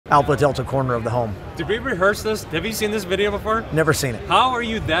Alpha Delta corner of the home. Did we rehearse this? Have you seen this video before? Never seen it. How are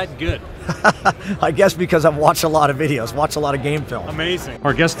you that good? I guess because I've watched a lot of videos, watched a lot of game film. Amazing.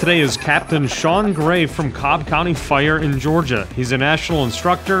 Our guest today is Captain Sean Gray from Cobb County Fire in Georgia. He's a national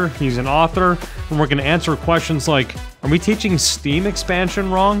instructor, he's an author, and we're going to answer questions like, are we teaching steam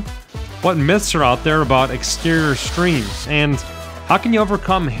expansion wrong? What myths are out there about exterior streams? And how can you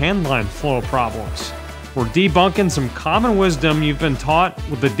overcome handline flow problems? We're debunking some common wisdom you've been taught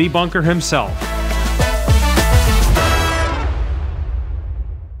with the debunker himself.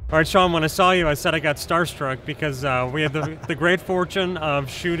 All right, Sean, when I saw you, I said I got starstruck because we had the great fortune of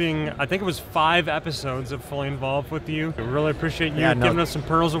shooting, I think it was 5 episodes of Fully Involved with you. I really appreciate you giving us some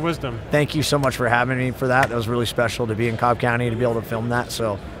pearls of wisdom. Thank you so much for having me for that. That was really special to be in Cobb County, to be able to film that.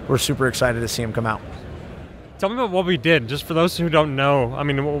 So we're super excited to see him come out. Tell me about what we did, just for those who don't know. I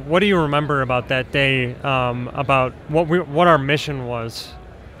mean, what do you remember about that day, about what our mission was?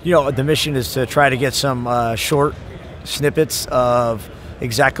 You know, the mission is to try to get some short snippets of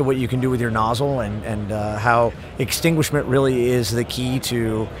exactly what you can do with your nozzle and how extinguishment really is the key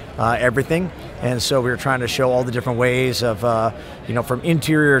to everything. And so we were trying to show all the different ways of, you know, from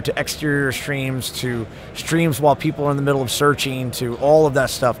interior to exterior streams to streams while people are in the middle of searching to all of that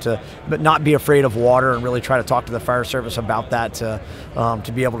stuff, but not be afraid of water and really try to talk to the fire service about that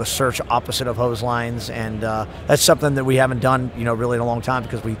to be able to search opposite of hose lines. And that's something that we haven't done, you know, really in a long time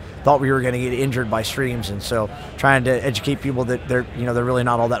because we thought we were going to get injured by streams. And so trying to educate people that they're really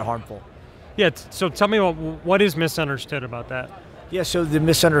not all that harmful. Yeah, so tell me what is misunderstood about that? Yeah, so the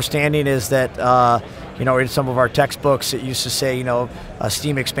misunderstanding is that, you know, in some of our textbooks it used to say, you know,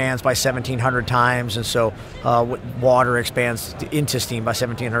 steam expands by 1,700 times, and so water expands into steam by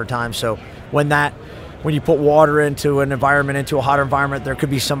 1,700 times. So when you put water into an environment, into a hotter environment, there could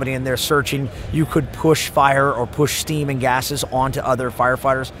be somebody in there searching. You could push fire or push steam and gases onto other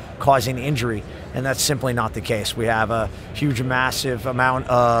firefighters, causing injury. And that's simply not the case. We have a huge, massive amount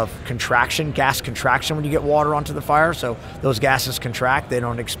of contraction, gas contraction when you get water onto the fire. So those gases contract, they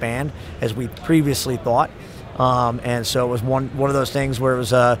don't expand as we previously thought. And so it was one of those things where it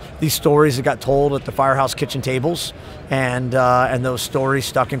was these stories that got told at the firehouse kitchen tables, and those stories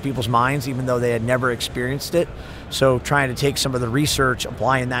stuck in people's minds even though they had never experienced it. So trying to take some of the research,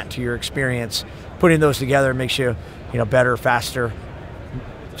 applying that to your experience, putting those together makes you, better, faster,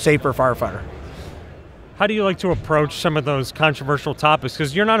 safer firefighter. How do you like to approach some of those controversial topics?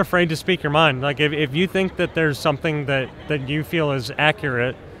 Because you're not afraid to speak your mind. Like if you think that there's something that you feel is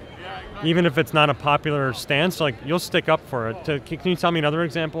accurate, even if it's not a popular stance, like you'll stick up for it. Can you tell me another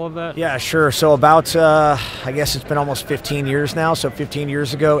example of that? Yeah, sure. So about, I guess it's been almost 15 years now. So 15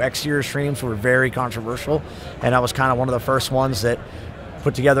 years ago, exterior streams were very controversial. And I was kind of one of the first ones that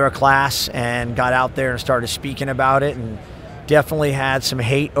put together a class and got out there and started speaking about it, and definitely had some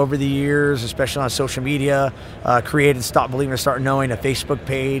hate over the years, especially on social media. Created Stop Believing, Start Knowing, a Facebook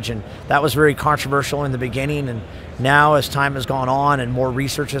page, and that was very controversial in the beginning. And now, as time has gone on and more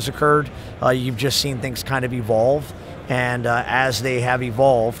research has occurred, you've just seen things kind of evolve. And as they have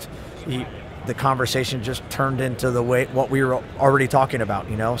evolved, the conversation just turned into what we were already talking about.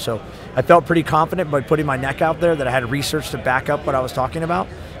 So I felt pretty confident by putting my neck out there that I had research to back up what I was talking about.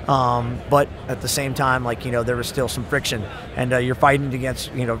 But at the same time, there was still some friction, and you're fighting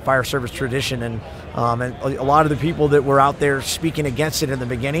against, fire service tradition, and a lot of the people that were out there speaking against it in the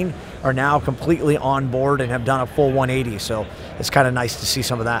beginning are now completely on board and have done a full 180. So it's kind of nice to see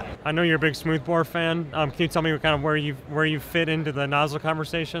some of that. I know you're a big smoothbore fan. Can you tell me kind of where you fit into the nozzle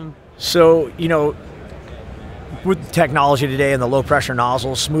conversation? So, with technology today and the low pressure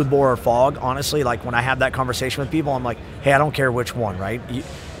nozzles, smoothbore or fog, honestly, like when I have that conversation with people, I'm like, hey, I don't care which one, right?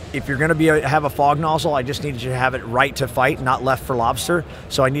 If you're going to have a fog nozzle, I just needed you to have it right to fight, not left for lobster.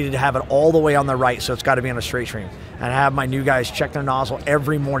 So I needed to have it all the way on the right, so it's got to be on a straight stream. And I have my new guys check their nozzle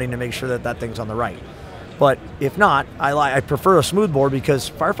every morning to make sure that thing's on the right. But if not, I prefer a smoothbore because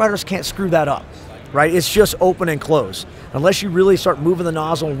firefighters can't screw that up, right? It's just open and close. Unless you really start moving the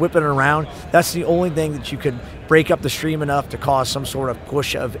nozzle and whipping it around, that's the only thing that you could break up the stream enough to cause some sort of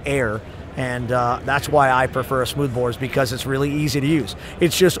push of air. And that's why I prefer a smoothbore, is because it's really easy to use.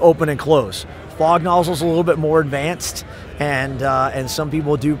 It's just open and close. Fog nozzle's a little bit more advanced, and some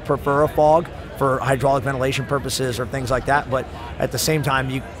people do prefer a fog for hydraulic ventilation purposes or things like that. But at the same time,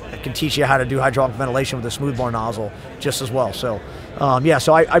 I can teach you how to do hydraulic ventilation with a smoothbore nozzle just as well. So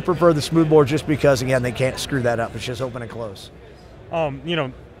so I prefer the smoothbore just because, again, they can't screw that up. It's just open and close.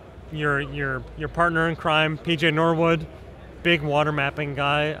 Your partner in crime, PJ Norwood, big water mapping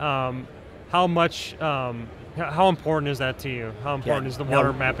guy. How much How important is that to you? How important is the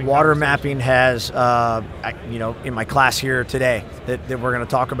water mapping? Water mapping has, you know, in my class here today that we're going to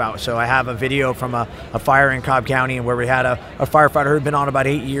talk about. So I have a video from a fire in Cobb County where we had a firefighter who had been on about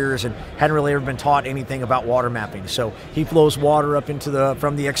 8 years and hadn't really ever been taught anything about water mapping. So he flows water up into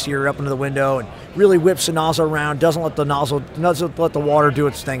from the exterior up into the window and really whips the nozzle around, doesn't let the water do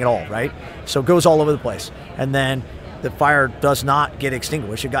its thing at all, right? So it goes all over the place. And then the fire does not get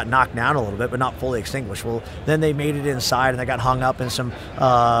extinguished. It got knocked down a little bit, but not fully extinguished. Well, then they made it inside, and they got hung up in some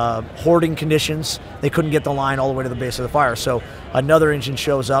hoarding conditions. They couldn't get the line all the way to the base of the fire. So another engine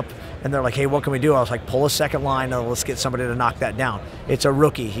shows up, and they're like, hey, what can we do? I was like, pull a second line, and let's get somebody to knock that down. It's a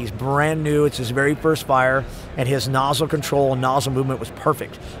rookie. He's brand new. It's his very first fire, and his nozzle control and nozzle movement was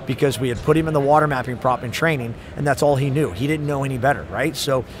perfect because we had put him in the water mapping prop in training, and that's all he knew. He didn't know any better, right?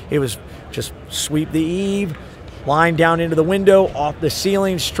 So it was just sweep the eave, line down into the window, off the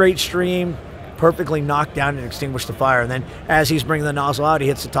ceiling, straight stream, perfectly knocked down and extinguished the fire. And then as he's bringing the nozzle out, he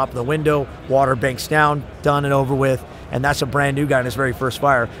hits the top of the window, water banks down, done and over with. And that's a brand new guy in his very first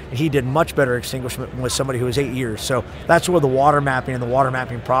fire. And he did much better extinguishment with somebody who was 8 years. So that's where the water mapping and the water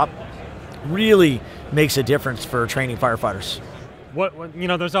mapping prop really makes a difference for training firefighters. What you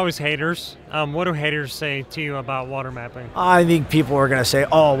know, there's always haters. What do haters say to you about water mapping? I think people are going to say,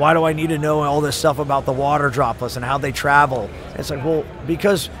 oh, why do I need to know all this stuff about the water droplets and how they travel? And it's like, well,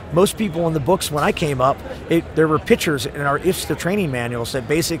 because most people in the books when I came up, there were pictures in our IFSTA training manuals that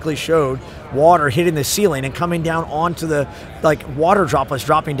basically showed water hitting the ceiling and coming down onto the, like, water droplets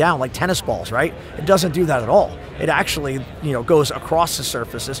dropping down like tennis balls, right? It doesn't do that at all. It actually, you know, goes across the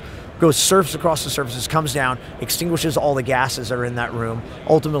surfaces, surfs across the surfaces, comes down, extinguishes all the gases that are in that room,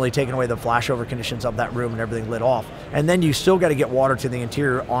 ultimately taking away the flashover conditions of that room and everything lit off. And then you still got to get water to the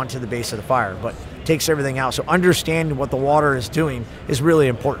interior onto the base of the fire, but takes everything out. So understanding what the water is doing is really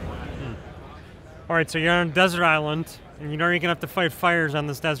important. All right, so you're on a desert island, and you know you're going to have to fight fires on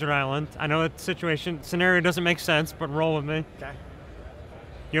this desert island. I know that scenario doesn't make sense, but roll with me. Okay.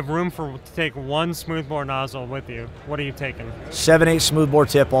 You have room to take one smoothbore nozzle with you. What are you taking? 7/8 smoothbore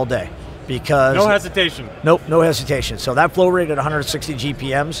tip all day. Because no hesitation. Nope, no hesitation. So that flow rate at 160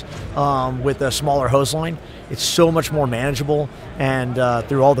 GPMs with a smaller hose line, it's so much more manageable. And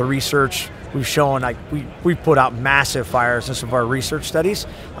through all the research, we've shown, like, we've put out massive fires in some of our research studies,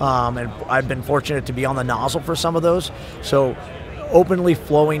 and I've been fortunate to be on the nozzle for some of those. So openly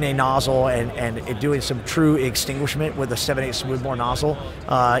flowing a nozzle and doing some true extinguishment with a 7/8 smoothbore nozzle,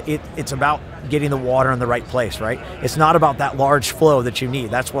 it's about getting the water in the right place, right? It's not about that large flow that you need.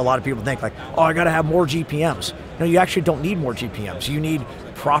 That's what a lot of people think, like, oh, I got to have more GPMs. No, you actually don't need more GPMs. You need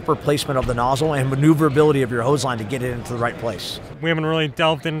proper placement of the nozzle and maneuverability of your hose line to get it into the right place. We haven't really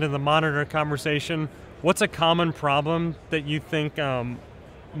delved into the monitor conversation. What's a common problem that you think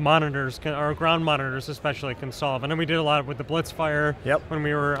monitors or ground monitors especially can solve? I know we did a lot with the BlitzFire. Yep. When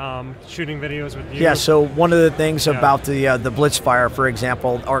we were shooting videos with you. Yeah, so one of the things about the BlitzFire, for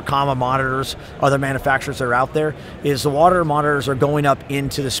example, or common monitors, other manufacturers that are out there, is the water monitors are going up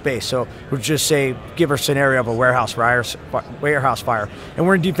into the space. So we'll just say, give a scenario of a warehouse fire. And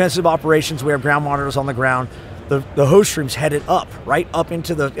we're in defensive operations, we have ground monitors on the ground. The hose stream's headed up, right up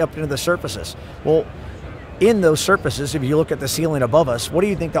into the surfaces. Well, in those surfaces, if you look at the ceiling above us, what do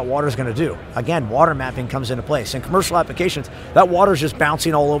you think that water is going to do? Again, water mapping comes into place. In commercial applications, that water is just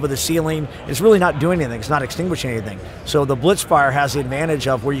bouncing all over the ceiling. It's really not doing anything. It's not extinguishing anything. So the BlitzFire has the advantage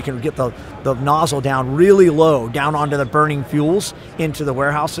of where you can get the nozzle down really low, down onto the burning fuels into the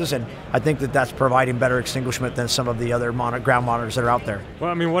warehouses, and I think that that's providing better extinguishment than some of the other ground monitors that are out there. Well,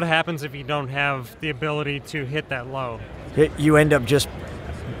 I mean, what happens if you don't have the ability to hit that low? You end up just...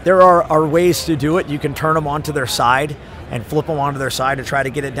 There are ways to do it. You can turn them onto their side and flip them onto their side to try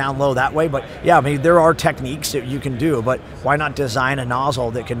to get it down low that way. But yeah, I mean, there are techniques that you can do, but why not design a nozzle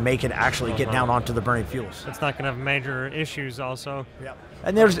that can make it actually get down onto the burning fuels? It's not going to have major issues also. Yeah.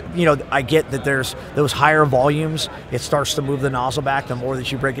 And there's, you know, I get that there's those higher volumes, it starts to move the nozzle back the more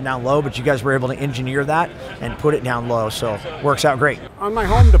that you break it down low, but you guys were able to engineer that and put it down low, so it works out great. On my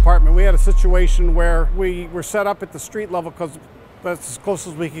home department, we had a situation where we were set up at the street level because that's as close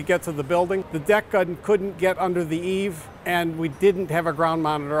as we could get to the building. The deck gun couldn't get under the eave, and we didn't have a ground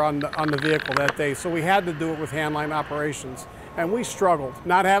monitor on the vehicle that day, so we had to do it with handline operations. And we struggled,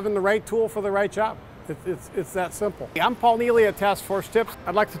 not having the right tool for the right job. It's that simple. I'm Paul Neely at Task Force Tips.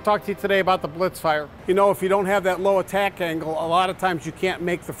 I'd like to talk to you today about the BlitzFire. You know, if you don't have that low attack angle, a lot of times you can't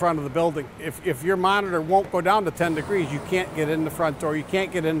make the front of the building. If your monitor won't go down to 10 degrees, you can't get in the front door, you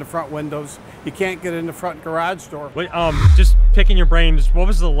can't get in the front windows, you can't get in the front garage door. Wait, just picking your brain, what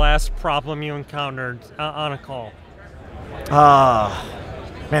was the last problem you encountered on a call?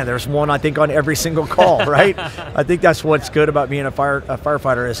 Man, there's one, I think, on every single call, right? I think that's what's good about being a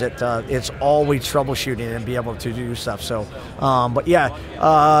firefighter is that it's always troubleshooting and be able to do stuff. So, but yeah,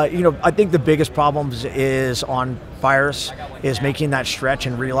 I think the biggest problems is on fires is making that stretch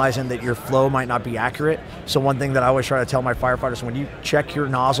and realizing that your flow might not be accurate. So one thing that I always try to tell my firefighters, when you check your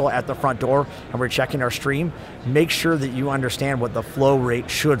nozzle at the front door and we're checking our stream, make sure that you understand what the flow rate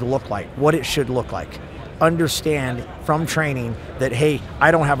should look like, what it should look like. Understand from training that, hey, I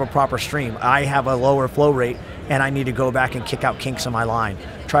don't have a proper stream. I have a lower flow rate and I need to go back and kick out kinks in my line.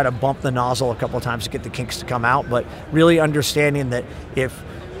 Try to bump the nozzle a couple of times to get the kinks to come out, but really understanding that if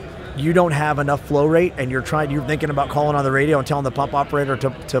you don't have enough flow rate and you're thinking about calling on the radio and telling the pump operator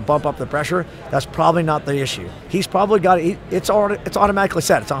to bump up the pressure, that's probably not the issue. He's probably got it, it's automatically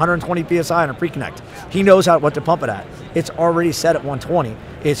set. It's 120 psi on a pre-connect. He knows what to pump it at. It's already set at 120.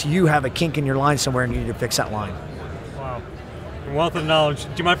 It's you have a kink in your line somewhere and you need to fix that line. Wow. Wealth of knowledge.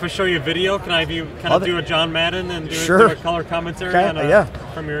 Do you mind if I show you a video? Can I do a John Madden and do a color commentary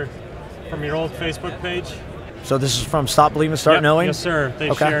from your old Facebook page? So this is from Stop Believing, Start Knowing? Yes, sir.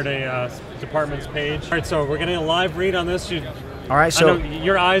 They shared a department's page. All right, so we're getting a live read on this. All right, so I know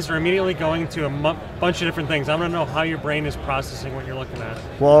your eyes are immediately going to a bunch of different things. I want to know how your brain is processing what you're looking at.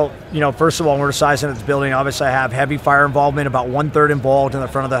 Well, first of all, we're sizing at this building. Obviously, I have heavy fire involvement, about 1/3 involved in the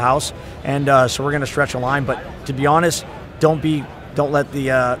front of the house, and so we're going to stretch a line. But to be honest, don't let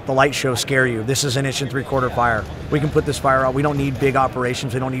the light show scare you. This is an 1 3/4 fire. We can put this fire out. We don't need big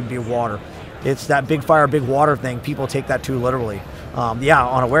operations. We don't need big water. It's that big fire, big water thing. People take that too literally. Yeah,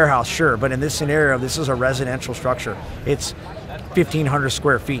 on a warehouse, sure, but in this scenario, this is a residential structure. It's 1,500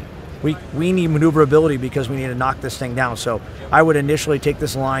 square feet. We need maneuverability because we need to knock this thing down. So I would initially take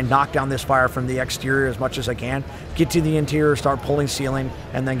this line, knock down this fire from the exterior as much as I can, get to the interior, start pulling ceiling,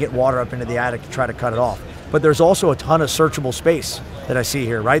 and then get water up into the attic to try to cut it off. But there's also a ton of searchable space that I see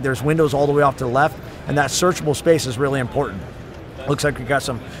here, right? There's windows all the way off to the left, and that searchable space is really important. Looks like we've got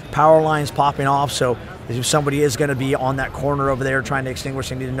some power lines popping off, so if somebody is going to be on that corner over there trying to extinguish,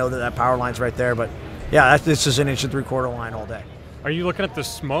 they need to know that that power line's right there. But yeah, this is an 1 3/4 line all day. Are you looking at the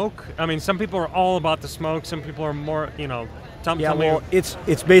smoke? I mean, some people are all about the smoke. Some people are more, tell me.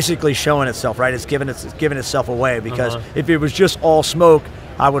 It's basically showing itself, right? It's giving itself away because if it was just all smoke,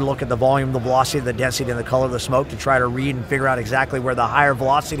 I would look at the volume, the velocity, the density, and the color of the smoke to try to read and figure out exactly where the higher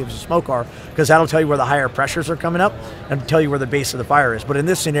velocity of the smoke are, because that'll tell you where the higher pressures are coming up and tell you where the base of the fire is. But in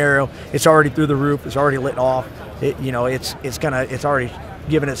this scenario, it's already through the roof, it's already lit off. It's already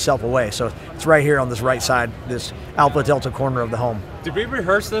giving itself away. So it's right here on this right side, this Alpha Delta corner of the home. Did we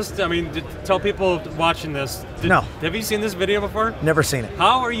rehearse this? I mean, tell people watching this. No. Have you seen this video before? Never seen it.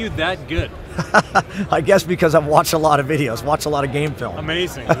 How are you that good? I guess because I've watched a lot of videos, watched a lot of game film.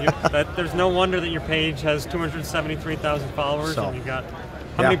 Amazing. There's no wonder that your page has 273,000 followers and you got...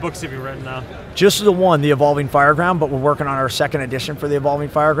 How many books have you written now? Just the one, The Evolving Fireground, but we're working on our second edition for The Evolving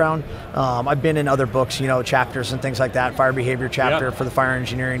Fireground. I've been in other books, chapters and things like that, fire behavior chapter for the fire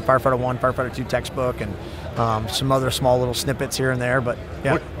engineering, Firefighter 1, Firefighter 2 textbook, and some other small little snippets here and there, but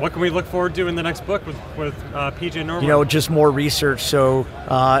yeah. What can we look forward to in the next book with PJ Norman? Just more research. So,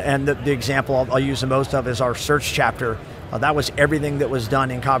 and the example I'll use the most of is our search chapter. That was everything that was done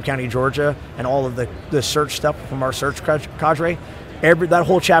in Cobb County, Georgia, and all of the search stuff from our search cadre. That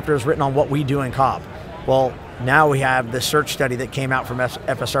whole chapter is written on what we do in Cobb. Well, now we have the search study that came out from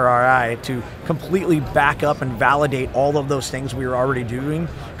FSRI to completely back up and validate all of those things we were already doing,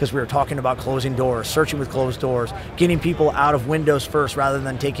 because we were talking about closing doors, searching with closed doors, getting people out of windows first rather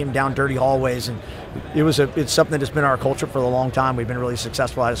than taking them down dirty hallways. And it's something that's been our culture for a long time. We've been really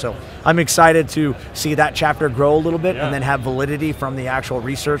successful at it. So I'm excited to see that chapter grow a little bit and then have validity from the actual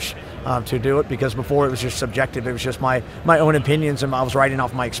research to do it, because before it was just subjective. It was just my own opinions, and I was writing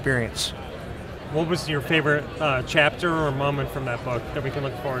off my experience. What was your favorite chapter or moment from that book that we can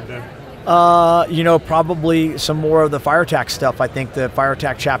look forward to? Probably some more of the fire attack stuff. I think the fire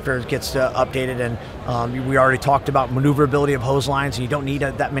attack chapter gets updated, and we already talked about maneuverability of hose lines, and you don't need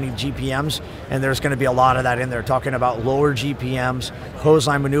that many GPMs, and there's going to be a lot of that in there, talking about lower GPMs, hose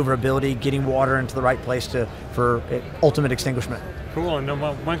line maneuverability, getting water into the right place for ultimate extinguishment. Cool, and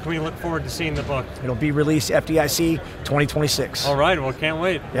when can we look forward to seeing the book? It'll be released FDIC 2026. All right, well, can't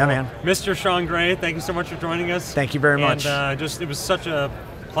wait. Yeah, man. Mr. Sean Gray, thank you so much for joining us. Thank you very much. And it was such a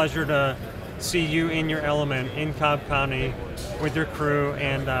pleasure to see you in your element in Cobb County with your crew,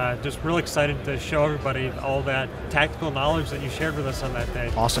 and just really excited to show everybody all that tactical knowledge that you shared with us on that day.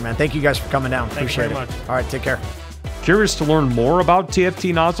 Awesome, man. Thank you guys for coming down. Thanks Appreciate very it. much. All right, take care. Curious to learn more about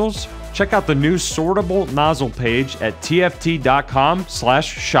TFT nozzles? Check out the new sortable nozzle page at tft.com/shop.